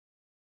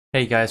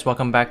Hey guys,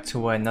 welcome back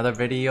to another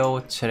video.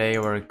 Today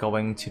we're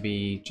going to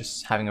be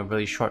just having a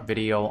really short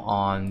video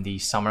on the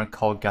summer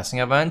code guessing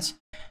event.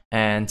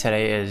 And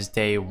today is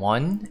day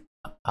 1.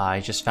 I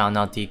just found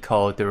out the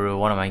code through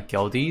one of my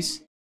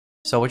guildies.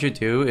 So what you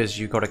do is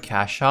you go to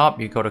Cash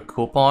Shop, you go to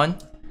Coupon,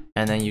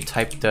 and then you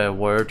type the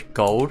word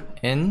gold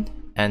in,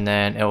 and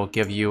then it will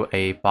give you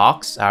a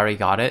box. I already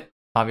got it,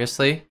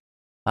 obviously.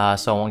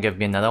 So it won't give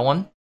me another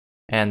one.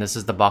 And this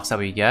is the box that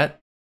we get.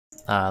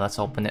 Let's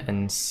open it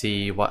and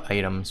see what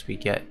items we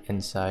get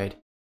inside.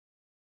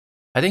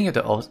 I think you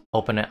have to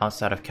open it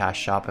outside of Cash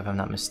Shop if I'm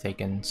not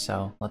mistaken,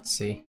 so let's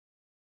see.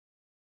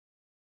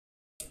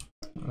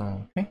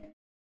 Okay.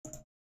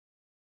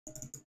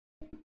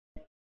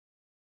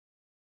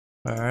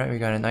 Alright, we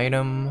got an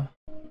item.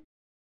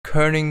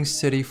 Kerning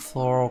City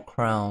Floral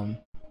Crown.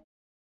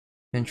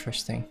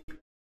 Interesting.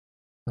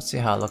 Let's see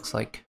how it looks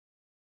like.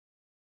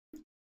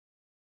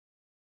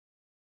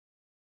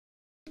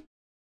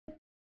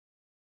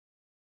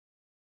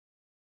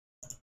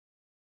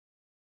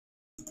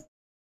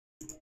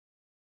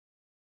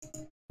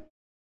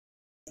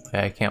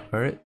 Okay, I can't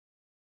wear it.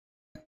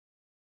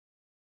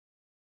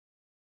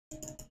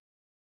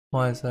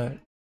 Why is that?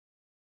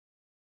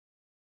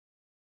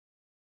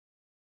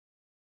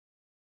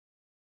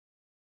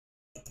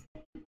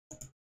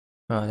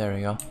 Oh, there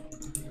we go.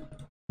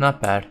 Not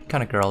bad.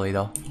 Kind of girly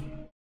though.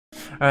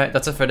 Alright,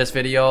 that's it for this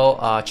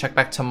video. Check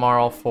back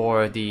tomorrow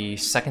for the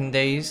second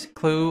day's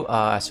clue.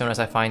 As soon as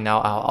I find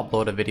out, I'll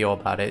upload a video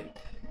about it.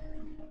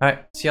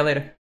 Alright, see you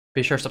later.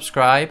 Be sure to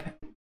subscribe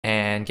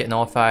and get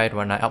notified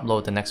when I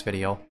upload the next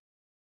video.